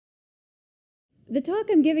the talk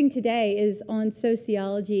I'm giving today is on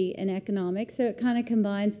sociology and economics, so it kind of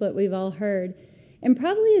combines what we've all heard. And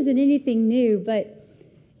probably isn't anything new, but,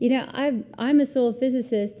 you know, I'm a soil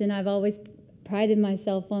physicist, and I've always prided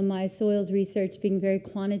myself on my soils research being very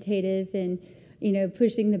quantitative and, you know,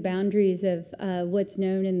 pushing the boundaries of what's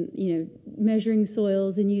known and, you know, measuring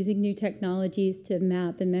soils and using new technologies to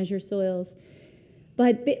map and measure soils.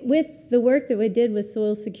 But with the work that we did with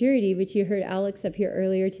soil security, which you heard Alex up here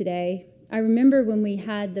earlier today, I remember when we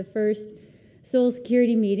had the first soil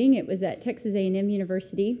security meeting, it was at Texas A&M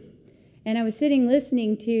University, and I was sitting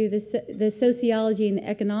listening to the sociology and the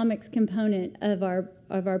economics component of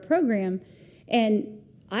our program, and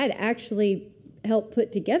I'd actually helped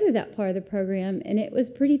put together that part of the program, and it was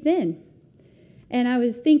pretty thin. And I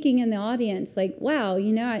was thinking in the audience, like, wow,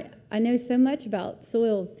 you know, I know so much about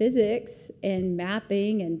soil physics and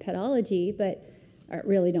mapping and pedology, but I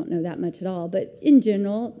really don't know that much at all. But in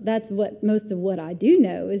general, that's what most of what I do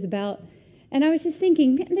know is about. And I was just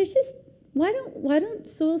thinking, man, there's just, why don't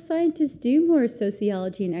soil scientists do more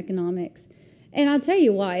sociology and economics? And I'll tell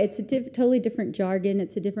you why. It's a totally different jargon.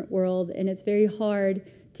 It's a different world, and it's very hard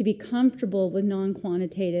to be comfortable with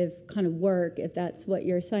non-quantitative kind of work if that's what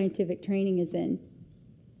your scientific training is in.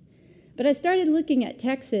 But I started looking at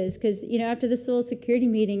Texas because, you know, after the soil security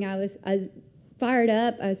meeting, I was fired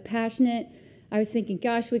up. I was passionate. I was thinking,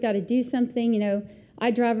 gosh, we got to do something. You know,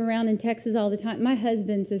 I drive around in Texas all the time. My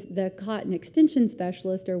husband's the cotton extension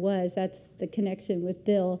specialist, or was. That's the connection with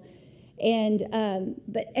Bill. And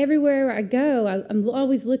but everywhere I go, I'm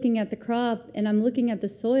always looking at the crop, and I'm looking at the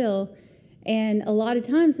soil. And a lot of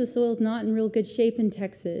times the soil's not in real good shape in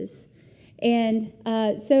Texas. And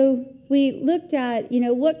so we looked at, you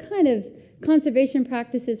know, what kind of conservation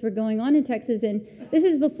practices were going on in Texas. And this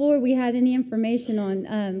is before we had any information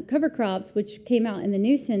on cover crops, which came out in the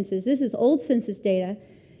new census. This is old census data.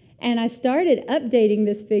 And I started updating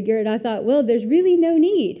this figure, and I thought, well, there's really no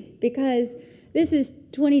need, because this is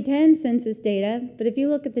 2010 census data. But if you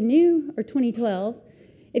look at the new, or 2012,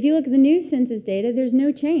 if you look at the new census data, there's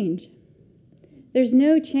no change. There's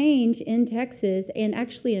no change in Texas, and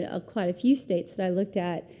actually in quite a few states that I looked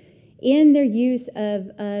at, in their use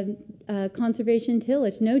of conservation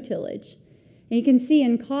tillage, no tillage. And you can see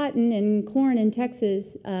in cotton and corn in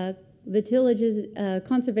Texas, the tillage is,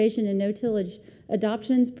 conservation and no tillage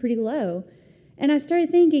adoption's pretty low. And I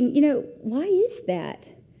started thinking, you know, why is that?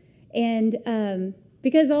 And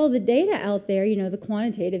because all the data out there, you know, the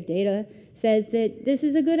quantitative data, says that this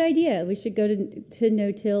is a good idea. We should go to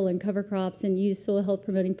no-till and cover crops and use soil health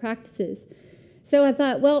promoting practices. So I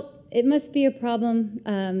thought, well, it must be a problem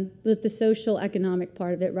with the social economic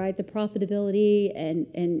part of it, right? The profitability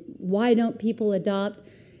and why don't people adopt?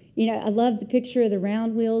 You know, I love the picture of the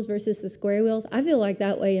round wheels versus the square wheels. I feel like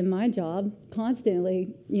that way in my job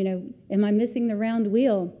constantly. You know, am I missing the round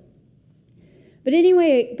wheel? But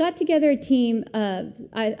anyway, got together a team.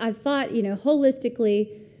 I thought, you know,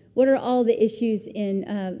 holistically, what are all the issues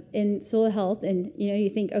in soil health? And, you know, you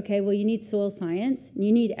think, okay, well, you need soil science, and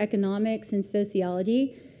you need economics and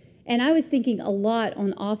sociology. And I was thinking a lot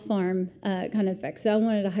on off-farm kind of effects. So I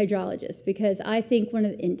wanted a hydrologist, because I think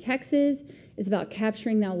in Texas is about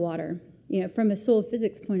capturing that water, you know, from a soil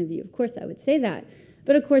physics point of view. Of course, I would say that.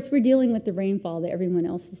 But of course, we're dealing with the rainfall that everyone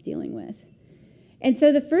else is dealing with. And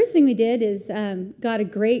so the first thing we did is got a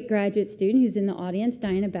great graduate student who's in the audience,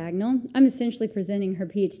 Diana Bagnall. I'm essentially presenting her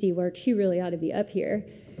PhD work. She really ought to be up here.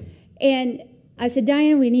 And I said,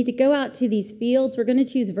 Diana, we need to go out to these fields. We're going to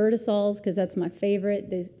choose vertisols because that's my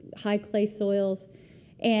favorite, the high clay soils.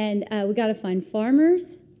 And we got to find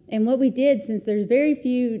farmers. And what we did, since there's very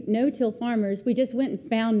few no-till farmers, we just went and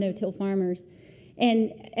found no-till farmers.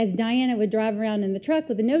 And as Diana would drive around in the truck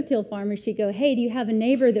with the no-till farmer, she'd go, hey, do you have a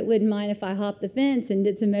neighbor that wouldn't mind if I hopped the fence and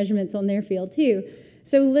did some measurements on their field too?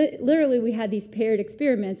 So literally we had these paired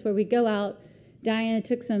experiments where we go out. Diana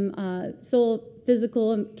took some soil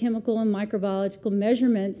physical and chemical and microbiological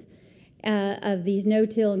measurements of these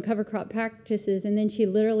no-till and cover crop practices, and then she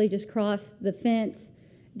literally just crossed the fence,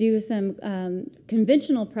 do some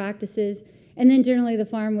conventional practices, and then generally the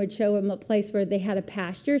farm would show them a place where they had a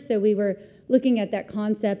pasture. So we were looking at that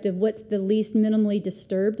concept of what's the least minimally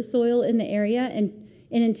disturbed soil in the area. And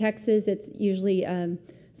in Texas, it's usually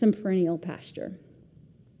some perennial pasture.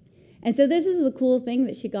 And so this is the cool thing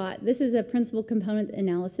that she got. This is a principal component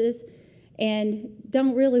analysis. And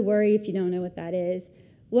don't really worry if you don't know what that is.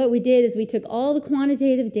 What we did is we took all the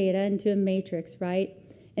quantitative data into a matrix, right?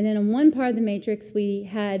 And then on one part of the matrix, we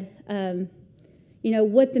had, you know,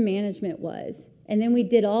 what the management was. And then we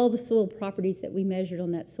did all the soil properties that we measured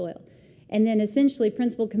on that soil. And then essentially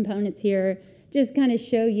principal components here just kind of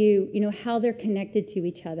show you, you know, how they're connected to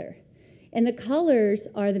each other. and the colors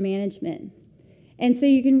are the management. And so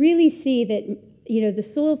you can really see that, the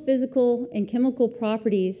soil physical and chemical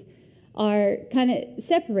properties are kind of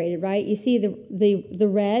separated, right? You see the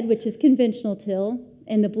red, which is conventional till,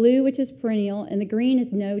 and the blue, which is perennial, and the green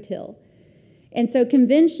is no-till. And so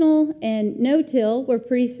conventional and no-till were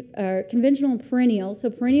conventional and perennial. So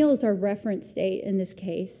perennial is our reference state in this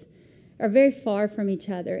case, are very far from each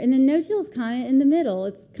other. And then no-till is kind of in the middle.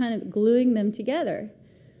 It's kind of gluing them together.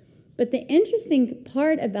 But the interesting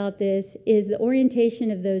part about this is the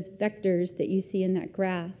orientation of those vectors that you see in that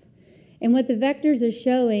graph. And what the vectors are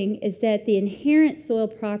showing is that the inherent soil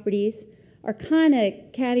properties are kind of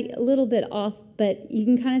a little bit off, but you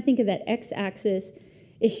can kind of think of that x-axis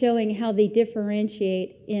is showing how they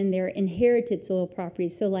differentiate in their inherited soil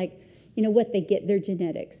properties. So like, what they get, their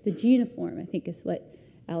genetics, the genoform, I think is what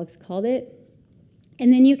Alex called it.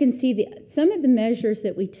 And then you can see some of the measures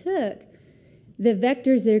that we took, the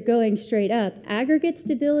vectors that are going straight up, aggregate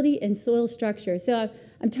stability and soil structure. So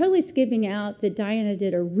I'm totally skipping out that Diana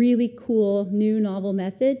did a really cool new novel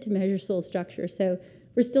method to measure soil structure. So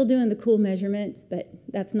we're still doing the cool measurements, but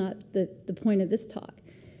that's not the point of this talk.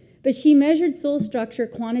 But she measured soil structure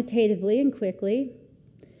quantitatively and quickly,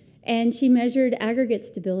 and she measured aggregate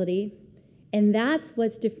stability, and that's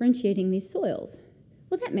what's differentiating these soils.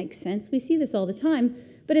 Well, that makes sense. We see this all the time,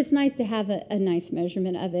 but it's nice to have a nice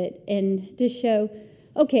measurement of it and to show,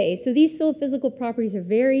 okay, so these soil physical properties are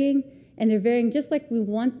varying, and they're varying just like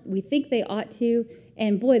we think they ought to,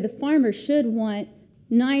 and boy, the farmer should want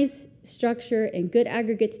nice structure and good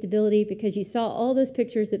aggregate stability because you saw all those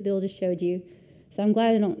pictures that Bill just showed you. So I'm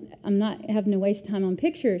glad I'm not having to waste time on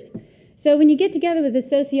pictures. So when you get together with a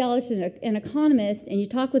sociologist and an economist and you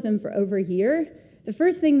talk with them for over a year, the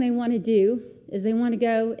first thing they want to do is they want to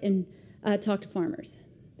go and talk to farmers.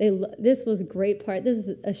 This was a great part. This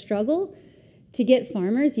is a struggle to get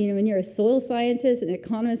farmers. When you're a soil scientist, an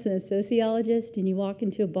economist, and a sociologist, and you walk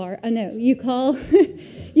into a bar, you call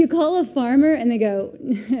a farmer and they go,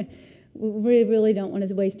 we really don't want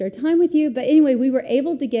to waste our time with you. But anyway, we were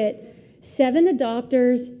able to get 7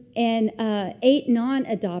 adopters and 8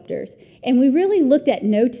 non-adopters. And we really looked at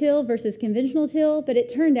no-till versus conventional till, but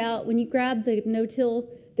it turned out when you grab the no-till,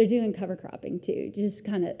 they're doing cover cropping too, just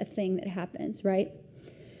kind of a thing that happens, right?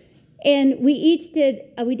 And we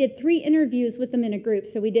did 3 interviews with them in a group.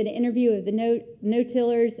 So we did an interview of the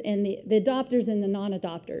no-tillers and the adopters and the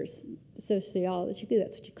non-adopters. Sociologically,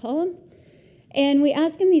 that's what you call them. And we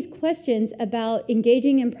asked them these questions about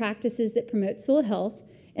engaging in practices that promote soil health.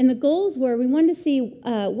 And the goals were we wanted to see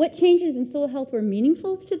what changes in soil health were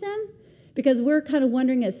meaningful to them, because we're kind of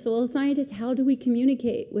wondering as soil scientists, how do we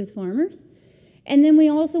communicate with farmers? And then we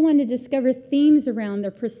also wanted to discover themes around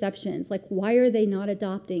their perceptions, like why are they not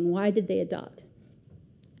adopting? Why did they adopt?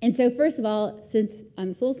 And so first of all, since I'm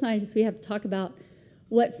a soil scientist, we have to talk about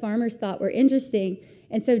what farmers thought were interesting.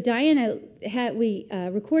 And so Diana we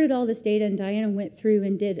recorded all this data, and Diana went through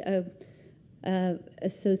and did a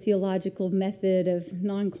sociological method of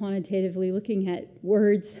non-quantitatively looking at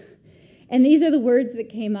words. And these are the words that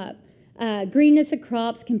came up. Greenness of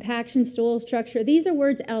crops, compaction, soil structure. These are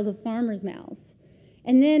words out of the farmers' mouths.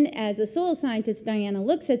 And then as a soil scientist, Diana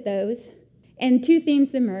looks at those, and 2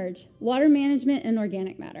 themes emerge: water management and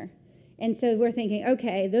organic matter. And so we're thinking,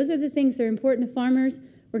 okay, those are the things that are important to farmers.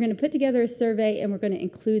 We're going to put together a survey, and we're going to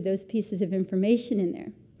include those pieces of information in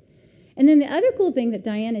there. And then the other cool thing that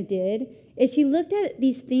Diana did is she looked at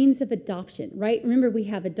these themes of adoption, right? Remember, we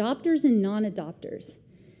have adopters and non-adopters.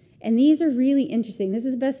 And these are really interesting. This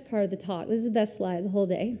is the best part of the talk. This is the best slide of the whole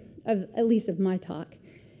day, at least of my talk.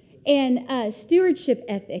 And stewardship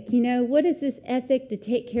ethic. What is this ethic to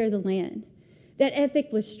take care of the land? That ethic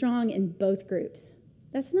was strong in both groups.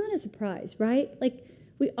 That's not a surprise, right? Like,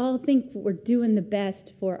 we all think we're doing the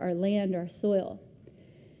best for our land, our soil.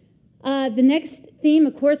 The next theme,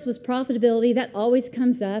 of course, was profitability. That always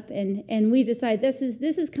comes up, and we decide this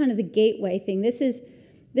is kind of the gateway thing. This is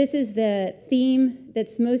the theme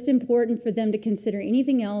that's most important for them to consider.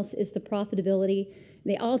 Anything else is the profitability.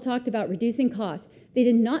 They all talked about reducing costs. They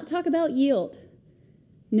did not talk about yield.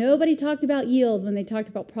 Nobody talked about yield when they talked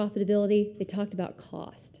about profitability. They talked about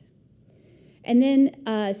cost. And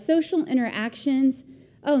then social interactions.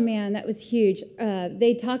 Oh, man, that was huge.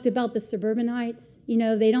 They talked about the suburbanites.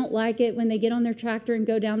 They don't like it when they get on their tractor and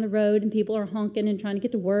go down the road and people are honking and trying to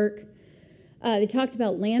get to work. They talked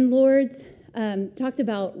about landlords, talked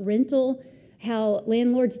about rental, how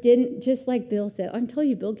landlords didn't, just like Bill said. I'm telling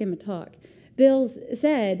you, Bill gave him a talk. Bill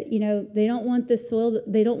said, they don't want the soil,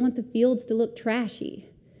 they don't want the fields to look trashy.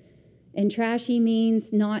 And trashy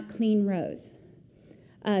means not clean rows.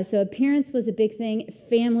 So appearance was a big thing.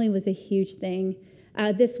 Family was a huge thing.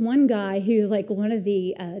 This one guy who's like one of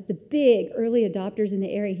the big early adopters in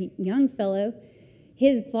the area, young fellow,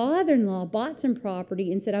 his father-in-law bought some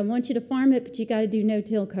property and said, I want you to farm it, but you got to do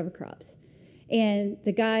no-till cover crops. And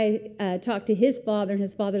the guy talked to his father, and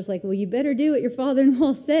his father's like, well, you better do what your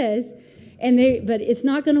father-in-law says. But it's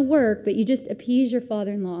not going to work, but you just appease your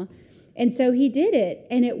father-in-law. And so he did it,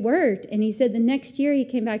 and it worked. And he said the next year he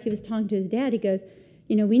came back, he was talking to his dad. He goes,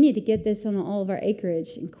 we need to get this on all of our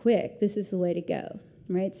acreage and quick. This is the way to go,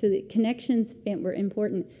 right? So the connections were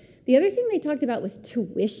important. The other thing they talked about was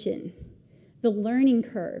tuition, the learning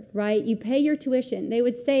curve, right? You pay your tuition. They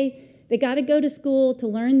would say they got to go to school to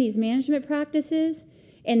learn these management practices,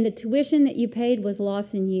 and the tuition that you paid was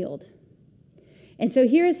loss in yield. And so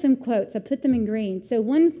here are some quotes. I put them in green. So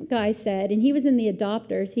one guy said, and he was in the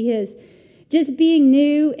adopters, he is, just being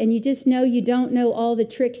new and you just know you don't know all the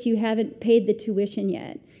tricks, you haven't paid the tuition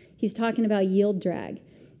yet. He's talking about yield drag.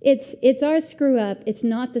 It's our screw up. It's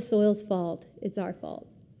not the soil's fault. It's our fault.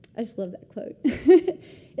 I just love that quote.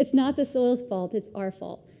 It's not the soil's fault. It's our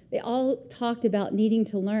fault. They all talked about needing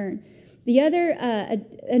to learn. The other,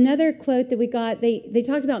 another quote that we got, they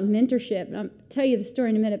talked about mentorship. And I'll tell you the story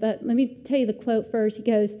in a minute, but let me tell you the quote first. He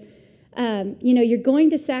goes, you're going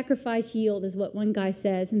to sacrifice yield is what one guy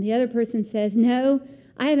says. And the other person says, no,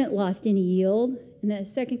 I haven't lost any yield. And the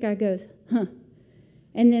second guy goes, huh.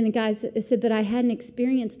 And then the guy said, but I had an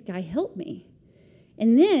experienced guy help me.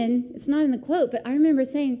 And then, it's not in the quote, but I remember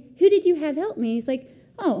saying, who did you have help me? And he's like,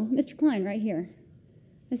 oh, Mr. Klein right here.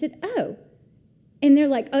 I said, oh. And they're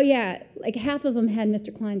like, oh, yeah, like half of them had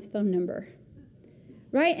Mr. Klein's phone number,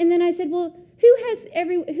 right? And then I said, well, who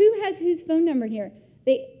has whose phone number here?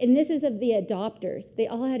 And this is of the adopters. They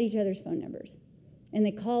all had each other's phone numbers, and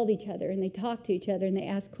they called each other, and they talked to each other, and they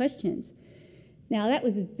asked questions. Now, that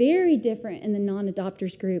was very different in the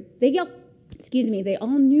non-adopters group. They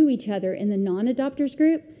all knew each other in the non-adopters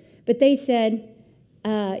group, but they said,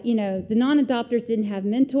 the non-adopters didn't have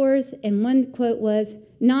mentors, and one quote was,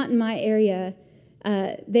 not in my area.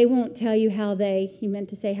 They won't tell you he meant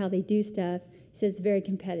to say how they do stuff. He says it's very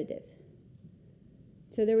competitive.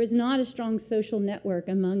 So there was not a strong social network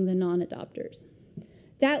among the non-adopters.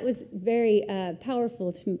 That was very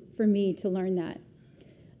powerful for me to learn that.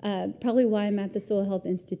 Probably why I'm at the Soil Health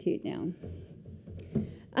Institute now.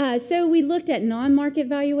 So we looked at non-market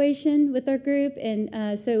valuation with our group,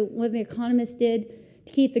 and so what the economists did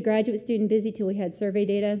to keep the graduate student busy till we had survey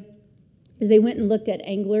data is they went and looked at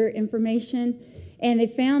angler information. And they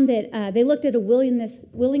found that they looked at a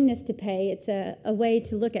willingness to pay. It's a way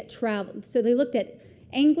to look at travel. So they looked at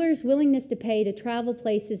anglers' willingness to pay to travel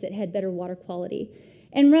places that had better water quality.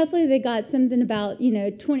 And roughly they got something about,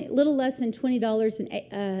 little less than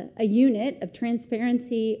 $20 a unit of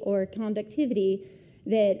transparency or conductivity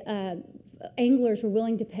that anglers were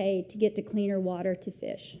willing to pay to get to cleaner water to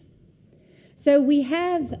fish. So we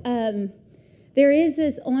have... there is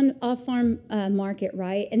this off-farm market,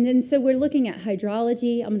 right? And then so we're looking at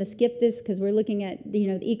hydrology. I'm going to skip this because we're looking at the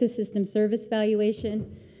ecosystem service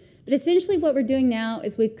valuation. But essentially what we're doing now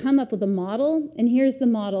is we've come up with a model, and here's the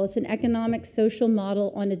model. It's an economic social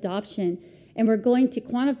model on adoption. And we're going to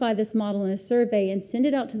quantify this model in a survey and send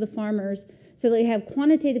it out to the farmers so they have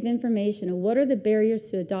quantitative information of what are the barriers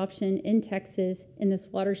to adoption in Texas in this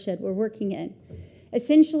watershed we're working in.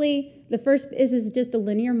 Essentially, the first is just a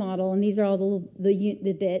linear model, and these are all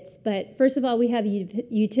the bits. But first of all, we have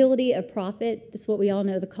utility of profit. That's what we all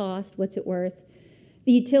know, the cost, what's it worth.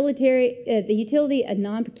 The utility of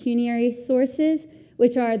non-pecuniary sources,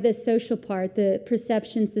 which are the social part, the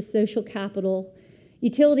perceptions, the social capital.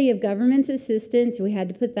 Utility of government's assistance, we had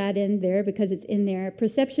to put that in there because it's in there.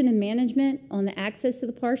 Perception and management on the access to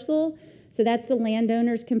the parcel. So that's the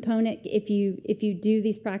landowner's component. If you do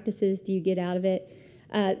these practices, do you get out of it?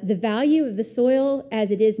 The value of the soil as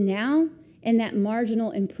it is now, and that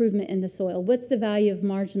marginal improvement in the soil. What's the value of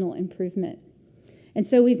marginal improvement? And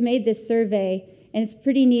so we've made this survey, and it's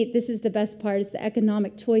pretty neat. This is the best part. It's the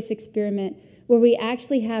economic choice experiment, where we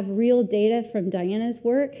actually have real data from Diana's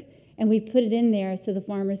work, and we put it in there so the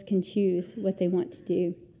farmers can choose what they want to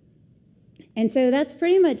do. And so that's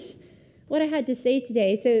pretty much what I had to say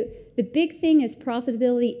today. So the big thing is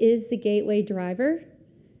profitability is the gateway driver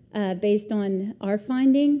based on our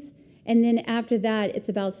findings. And then after that, it's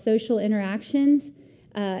about social interactions,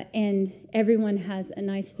 and everyone has a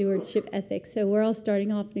nice stewardship ethic. So we're all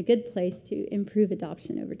starting off in a good place to improve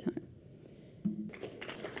adoption over time.